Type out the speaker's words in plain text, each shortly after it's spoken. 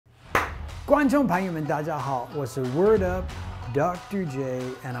观众朋友们，大家好，我是 Word Up Dr.J,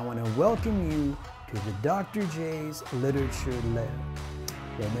 and I want to welcome you to the Dr.J's Literature Lab.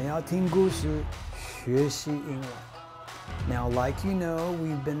 我们要听故事，学习英文。Now, like you know,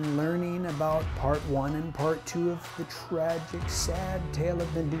 we've been learning about part 1 and part 2 of the tragic, sad tale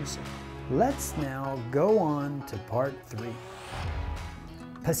of Medusa. Let's now go on to part 3.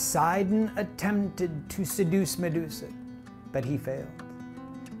 Poseidon attempted to seduce Medusa, but he failed.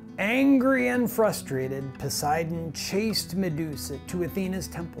 Angry and frustrated, Poseidon chased Medusa to Athena's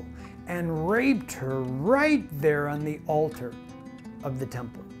temple and raped her right there on the altar of the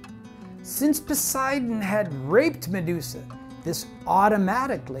temple. Since Poseidon had raped Medusa, this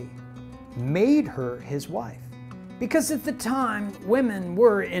automatically made her his wife. Because at the time, women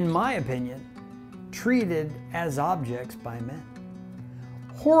were, in my opinion, treated as objects by men.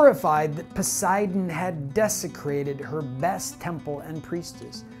 Horrified that Poseidon had desecrated her best temple and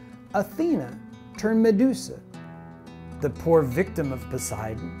priestess, Athena turned Medusa, the poor victim of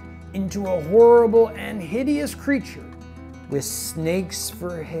Poseidon, into a horrible and hideous creature with snakes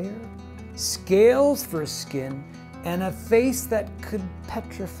for hair, scales for skin, and a face that could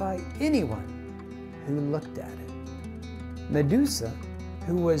petrify anyone who looked at it. Medusa,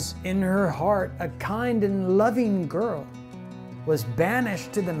 who was in her heart a kind and loving girl, was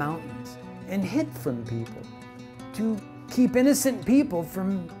banished to the mountains and hid from people to keep innocent people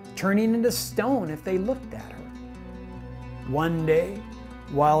from turning into stone if they looked at her. One day,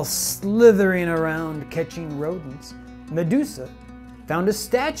 while slithering around catching rodents, Medusa found a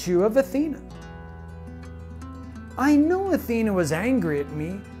statue of Athena. I know Athena was angry at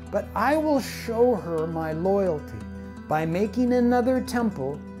me, but I will show her my loyalty by making another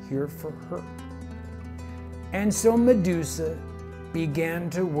temple here for her. And so Medusa began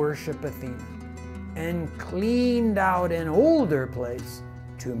to worship Athena and cleaned out an older place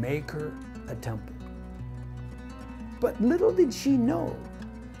to make her a temple. But little did she know,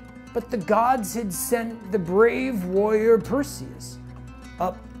 but the gods had sent the brave warrior Perseus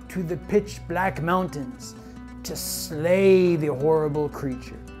up to the pitch-black mountains to slay the horrible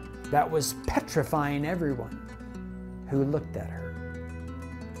creature that was petrifying everyone who looked at her.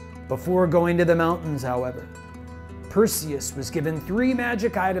 Before going to the mountains, however, Perseus was given 3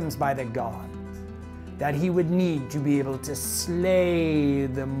 magic items by the gods that he would need to be able to slay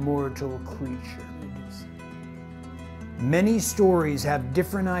the mortal creature, Medusa. Many stories have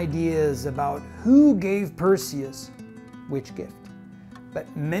different ideas about who gave Perseus which gift, but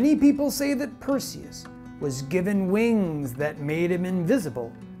many people say that Perseus was given wings that made him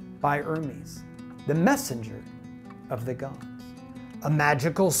invisible by Hermes, the messenger of the gods, a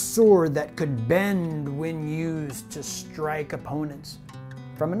magical sword that could bend when used to strike opponents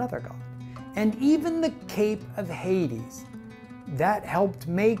from another god, and even the cape of Hades that helped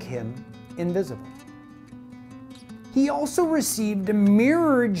make him invisible. He also received a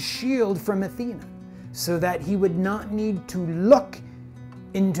mirrored shield from Athena so that he would not need to look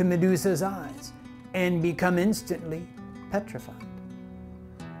into Medusa's eyes and become instantly petrified.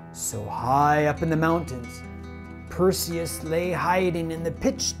 So high up in the mountains, Perseus lay hiding in the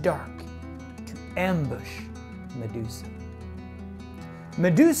pitch dark to ambush Medusa.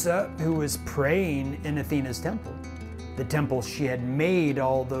 Medusa, who was praying in Athena's temple, the temple she had made,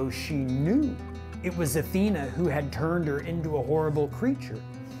 although she knew it was Athena who had turned her into a horrible creature,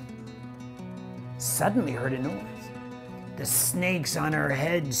 suddenly heard a noise. The snakes on her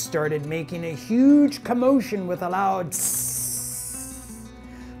head started making a huge commotion with a loud tss.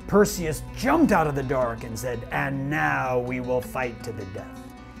 Perseus jumped out of the dark and said, "And now we will fight to the death."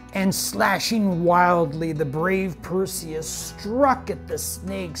 And slashing wildly, the brave Perseus struck at the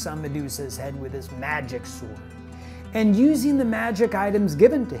snakes on Medusa's head with his magic sword. And using the magic items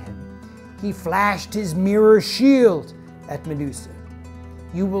given to him, he flashed his mirror shield at Medusa.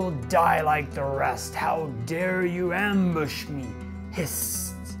 "You will die like the rest. How dare you ambush me?"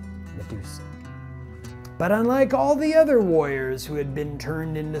 hissed Medusa. But unlike all the other warriors who had been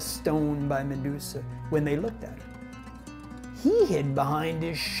turned into stone by Medusa when they looked at her, he hid behind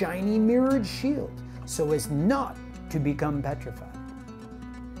his shiny mirrored shield so as not to become petrified.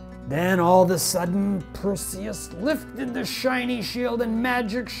 Then all of a sudden, Perseus lifted the shiny shield and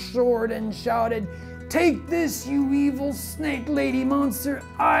magic sword and shouted, "Take this, you evil snake lady monster!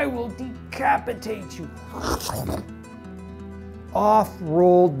 I will decapitate you!" Off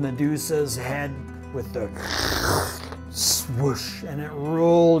rolled Medusa's head with the swoosh, and it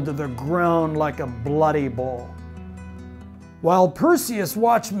rolled to the ground like a bloody ball. While Perseus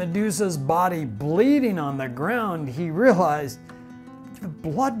watched Medusa's body bleeding on the ground, he realized the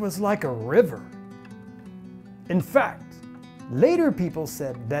blood was like a river. In fact, Later people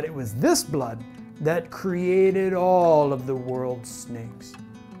said that it was this blood that created all of the world's snakes.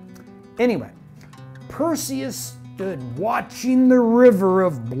 Anyway, Perseus stood watching the river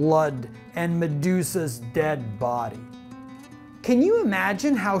of blood and Medusa's dead body. Can you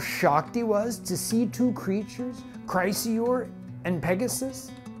imagine how shocked he was to see two creatures, Chrysaor and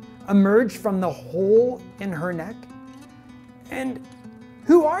Pegasus, emerge from the hole in her neck? And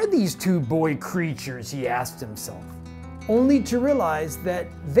who are these two boy creatures, he asked himself, only to realize that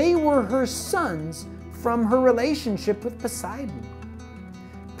they were her sons from her relationship with Poseidon.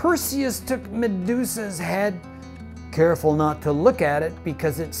 Perseus took Medusa's head, careful not to look at it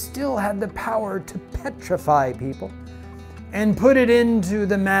because it still had the power to petrify people, and put it into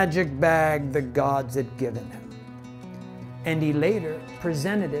the magic bag the gods had given him. And he later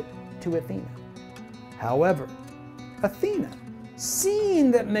presented it to Athena. However, Athena,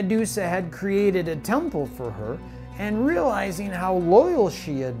 seeing that Medusa had created a temple for her and realizing how loyal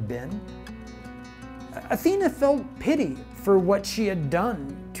she had been, Athena felt pity for what she had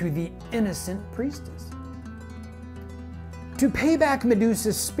done to the innocent priestess. To pay back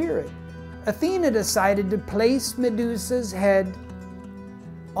Medusa's spirit, Athena decided to place Medusa's head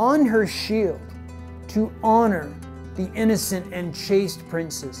on her shield to honor the innocent and chaste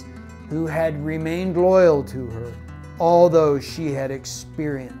princess who had remained loyal to her, although she had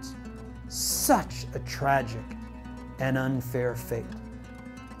experienced such a tragic and unfair fate.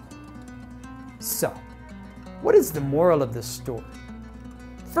 So, what is the moral of this story?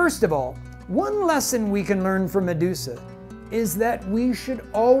 First of all, one lesson we can learn from Medusa is that we should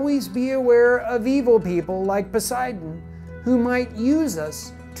always be aware of evil people like Poseidon who might use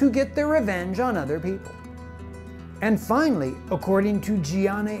us to get their revenge on other people. And finally, according to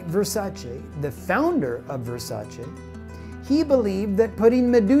Gianni Versace, the founder of Versace, he believed that putting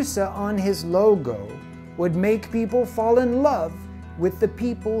Medusa on his logo would make people fall in love with the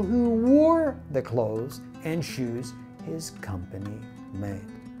people who wore the clothes and shoes his company made.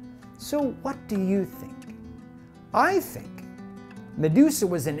 So what do you think? I think Medusa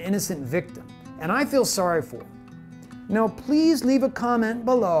was an innocent victim, and I feel sorry for her. Now please leave a comment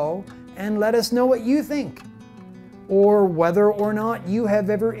below and let us know what you think, or whether or not you have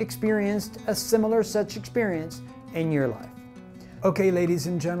ever experienced a similar such experience in your life. Okay, ladies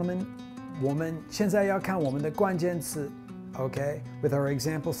and gentlemen, 我们现在要看我们的关键词 okay, with our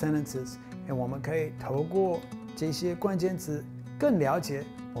example sentences, and 我们可以透过这些关键词更了解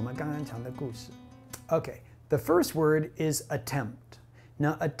我们刚刚讲的故事。Okay, the first word is attempt.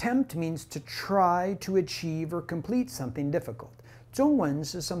 Now, attempt means to try to achieve or complete something difficult. 中文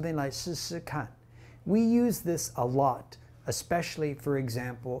是 something like 试试看. We use this a lot, especially, for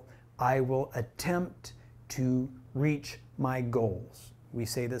example, I will attempt to reach my goals. We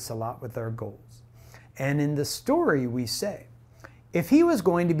say this a lot with our goals. And in the story we say, if he was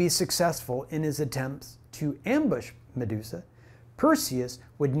going to be successful in his attempts to ambush Medusa, Perseus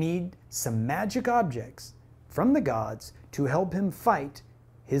would need some magic objects from the gods to help him fight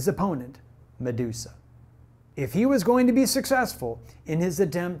his opponent, Medusa. If he was going to be successful in his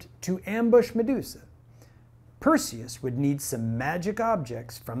attempt to ambush Medusa, Perseus would need some magic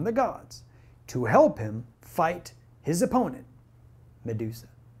objects from the gods to help him fight his opponent, Medusa.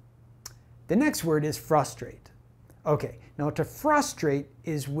 The next word is frustrate. Okay, now to frustrate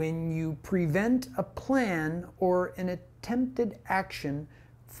is when you prevent a plan or an attempted action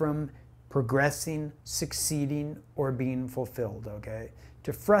from progressing, succeeding, or being fulfilled, okay?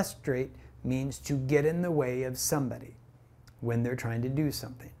 To frustrate means to get in the way of somebody when they're trying to do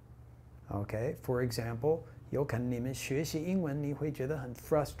something. Okay, for example, 有可能你们学习英文你会觉得很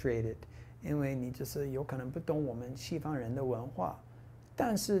frustrated， 因为你就是有可能不懂我们西方人的文化，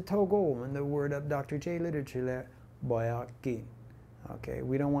但是透过我们的 Word of Dr.J literature 不要紧。Okay,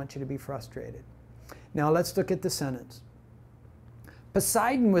 we don't want you to be frustrated. Now let's look at the sentence.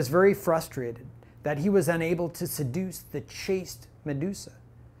 Poseidon was very frustrated that he was unable to seduce the chaste Medusa.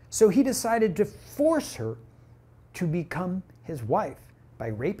 So he decided to force her to become his wife by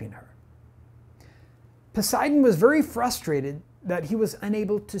raping her. Poseidon was very frustrated that he was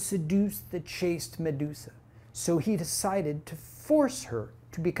unable to seduce the chaste Medusa. So he decided to force her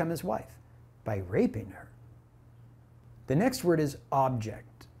to become his wife by raping her. The next word is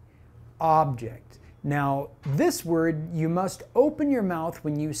object. Object. Now, this word, you must open your mouth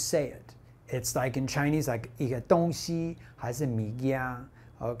when you say it. It's like in Chinese, like 一个东西还是米呀,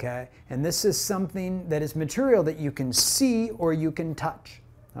 okay? And this is something that is material that you can see or you can touch,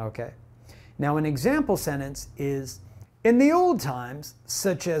 okay? Now, an example sentence is, in the old times,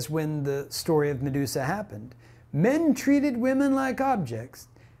 such as when the story of Medusa happened, men treated women like objects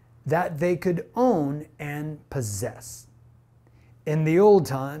that they could own and possess. In the old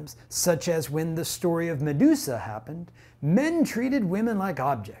times, such as when the story of Medusa happened, men treated women like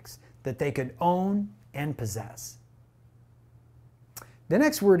objects that they could own and possess. The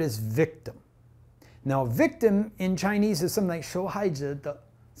next word is victim. Now, victim in Chinese is something like 受害者的,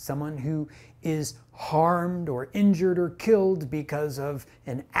 someone who is harmed or injured or killed because of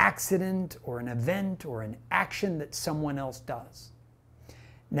an accident or an event or an action that someone else does.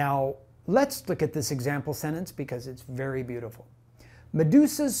 Now, let's look at this example sentence because it's very beautiful.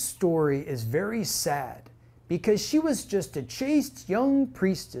 Medusa's story is very sad because she was just a chaste young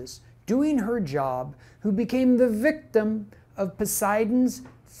priestess doing her job who became the victim of Poseidon's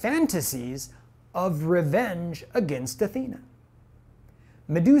fantasies of revenge against Athena.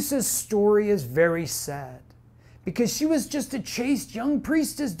 Medusa's story is very sad because she was just a chaste young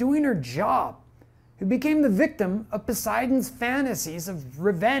priestess doing her job who became the victim of Poseidon's fantasies of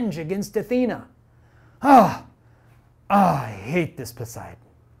revenge against Athena. I hate this Poseidon.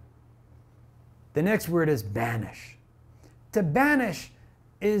 The next word is banish. To banish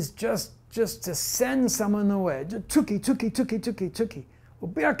is just to send someone away. 就出去，我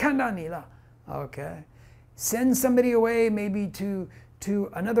不要看到你了. Okay? Send somebody away maybe to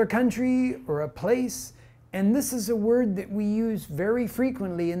another country or a place. And this is a word that we use very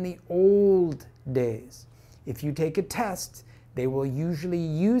frequently in the old days. If you take a test, they will usually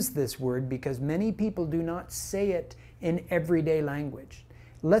use this word because many people do not say it in everyday language.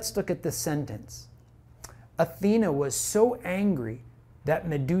 Let's look at the sentence. Athena was so angry that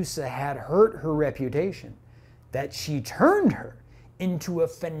Medusa had hurt her reputation that she turned her into a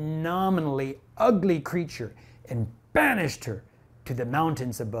phenomenally ugly creature and banished her to the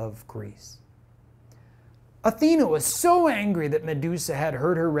mountains above Greece. Athena was so angry that Medusa had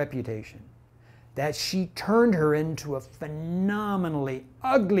hurt her reputation that she turned her into a phenomenally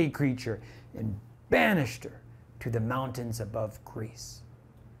ugly creature and banished her to the mountains above Greece.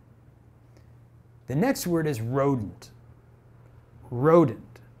 The next word is rodent.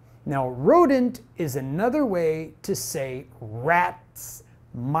 Rodent. Now, rodent is another way to say rats,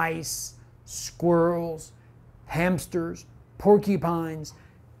 mice, squirrels, hamsters, porcupines,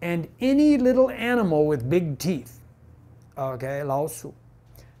 and any little animal with big teeth. Okay, 老鼠。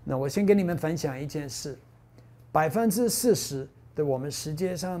那我先跟你们分享一件事，40%的我们世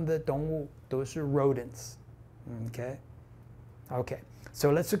界上的动物都是 rodents. Okay,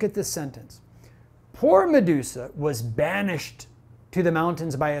 so let's look at this sentence. Poor Medusa was banished to the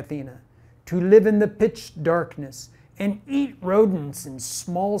mountains by Athena to live in the pitch darkness and eat rodents and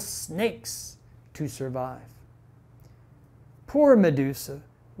small snakes to survive. Poor Medusa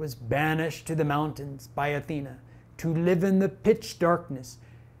was banished to the mountains by Athena to live in the pitch darkness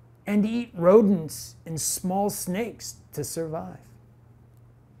and eat rodents and small snakes to survive.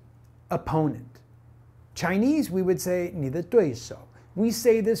 Opponent. Chinese, we would say 你的对手. We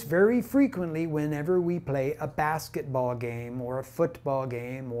say this very frequently whenever we play a basketball game or a football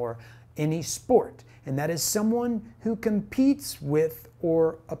game or any sport, and that is someone who competes with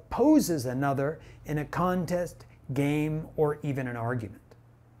or opposes another in a contest, game, or even an argument.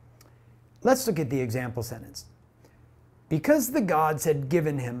 Let's look at the example sentence. Because the gods had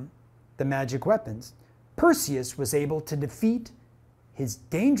given him the magic weapons, Perseus was able to defeat his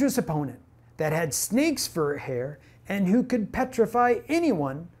dangerous opponent that had snakes for hair and who could petrify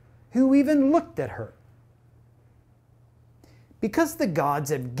anyone who even looked at her. Because the gods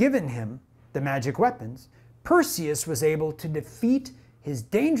had given him the magic weapons, Perseus was able to defeat his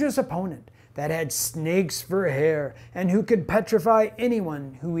dangerous opponent that had snakes for hair and who could petrify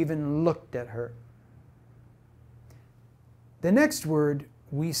anyone who even looked at her. The next word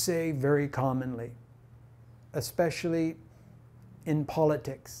we say very commonly, especially in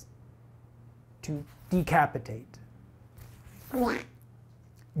politics, to decapitate.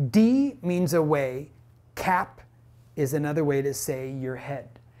 D means away, cap is another way to say your head.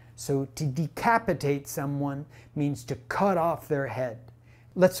 So to decapitate someone means to cut off their head.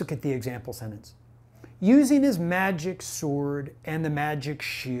 Let's look at the example sentence. Using his magic sword and the magic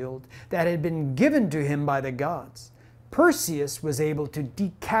shield that had been given to him by the gods, Perseus was able to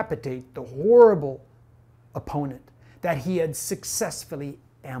decapitate the horrible opponent that he had successfully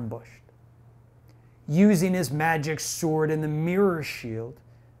ambushed. Using his magic sword and the mirror shield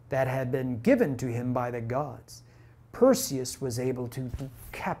that had been given to him by the gods, Perseus was able to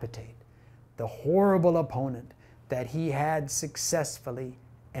decapitate the horrible opponent that he had successfully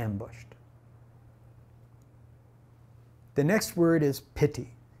ambushed. The next word is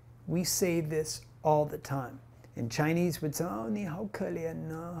pity. We say this all the time. In Chinese, we'd say, 哦，你好可怜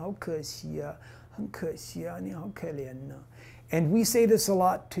啊，好可惜啊，很可惜啊，你好可怜啊. And we say this a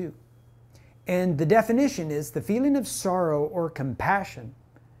lot too. And the definition is the feeling of sorrow or compassion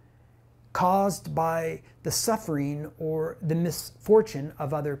caused by the suffering or the misfortune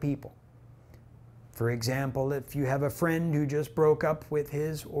of other people. For example, if you have a friend who just broke up with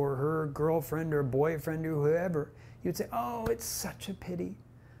his or her girlfriend or boyfriend or whoever, you'd say, "Oh, it's such a pity.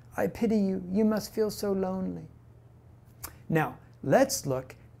 I pity you. You must feel so lonely." Now, let's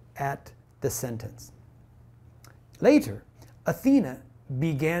look at the sentence. Later, Athena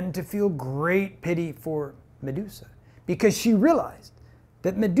began to feel great pity for Medusa because she realized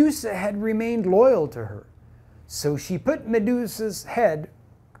that Medusa had remained loyal to her. So she put Medusa's head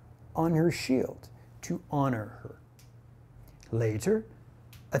on her shield to honor her. Later,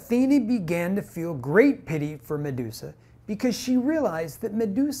 Athena began to feel great pity for Medusa because she realized that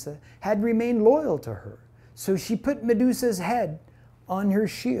Medusa had remained loyal to her. So she put Medusa's head on her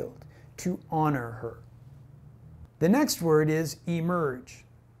shield to honor her. The next word is emerge.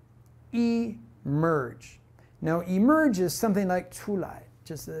 Emerge. Now, emerge is something like 出来,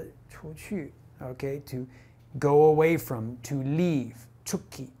 just a 出去, okay, to go away from, to leave, 出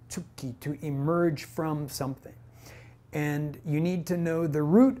去, to emerge from something. And you need to know the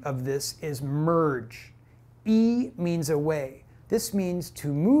root of this is merge. E means away. This means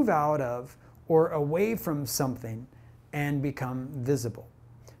to move out of or away from something and become visible.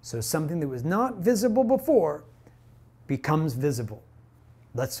 So something that was not visible before becomes visible.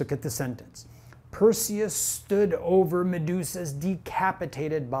 Let's look at the sentence. Perseus stood over Medusa's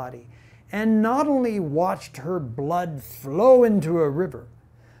decapitated body and not only watched her blood flow into a river,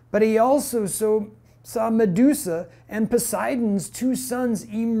 but he also saw Medusa and Poseidon's two sons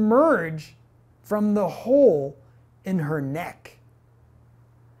emerge from the hole in her neck.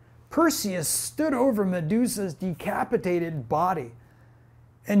 Perseus stood over Medusa's decapitated body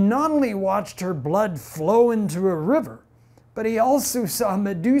and not only watched her blood flow into a river, but he also saw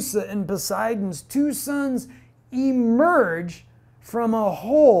Medusa and Poseidon's two sons emerge from a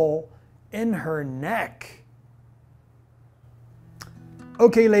hole in her neck.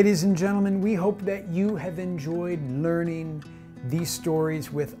 Okay, ladies and gentlemen, we hope that you have enjoyed learning these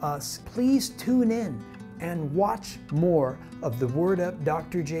stories with us. Please tune in and watch more of the Word Up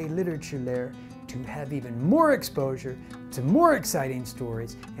Dr. J Literature Lair to have even more exposure to more exciting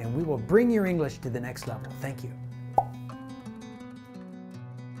stories, and we will bring your English to the next level. Thank you.